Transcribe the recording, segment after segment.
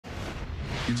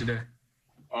you today?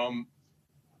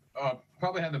 That's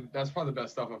probably the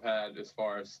best stuff I've had as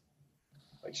far as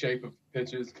like shape of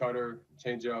pitches, cutter,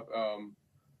 changeup.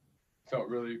 Felt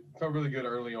really good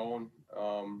early on.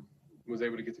 Was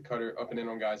able to get the cutter up and in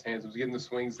on guys' hands. Was getting the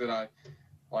swings that I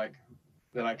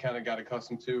kind of got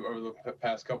accustomed to over the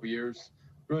past couple years.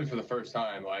 Really for the first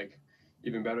time, like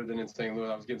even better than in St. Louis.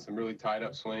 I was getting some really tied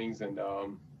up swings and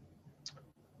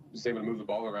just able to move the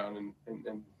ball around and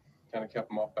kind of kept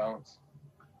them off balance.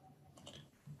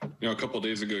 A couple of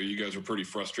days ago, you guys were pretty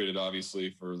frustrated,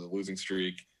 obviously, for the losing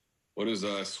streak. What does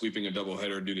sweeping a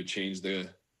doubleheader do to change the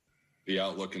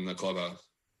outlook in the clubhouse?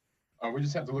 We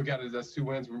just have to look at it as 2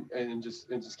 wins and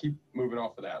just keep moving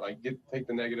off of that. Like take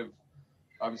the negative.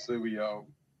 Obviously, we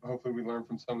hopefully we learn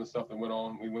from some of the stuff that went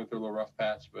on. We went through a little rough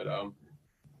patch, but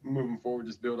moving forward,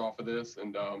 just build off of this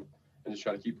and just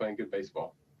try to keep playing good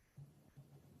baseball.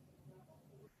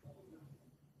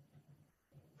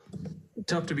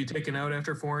 Tough to be taken out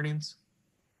after 4 innings?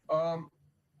 No,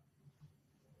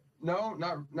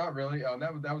 not really.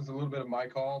 That was a little bit of my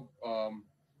call.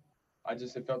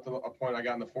 It felt to a point I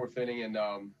got in the 4th inning and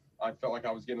I felt like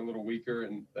I was getting a little weaker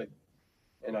and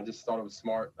I just thought it was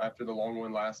smart after the long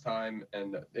one last time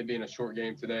and it being a short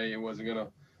game today, it wasn't going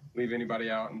to leave anybody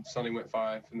out, and Sonny went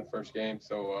 5 in the first game.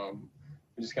 So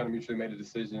we just kind of mutually made a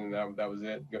decision and that was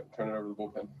it. Turn it over to the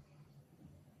bullpen.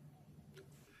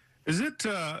 Is it,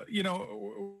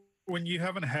 when you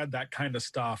haven't had that kind of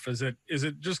stuff, is it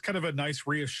just kind of a nice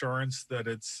reassurance that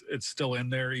it's still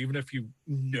in there, even if you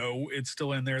know it's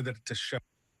still in there, that to show?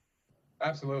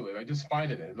 Absolutely. Like just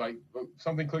finding it. Like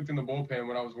something clicked in the bullpen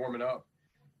when I was warming up,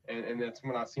 and that's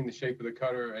when I seen the shape of the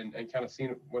cutter and kind of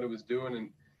seen what it was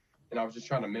doing, and I was just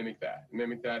trying to mimic that,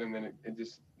 and then it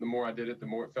just, the more I did it, the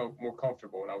more it felt more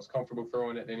comfortable, and I was comfortable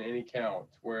throwing it in any count,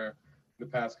 where the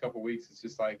past couple weeks, it's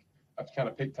just like, I've kind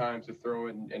of picked times to throw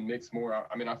it and mix more.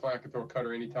 I mean, I feel like I could throw a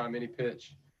cutter anytime, any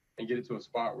pitch, and get it to a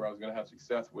spot where I was going to have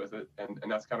success with it, and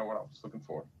that's kind of what I was looking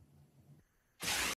for.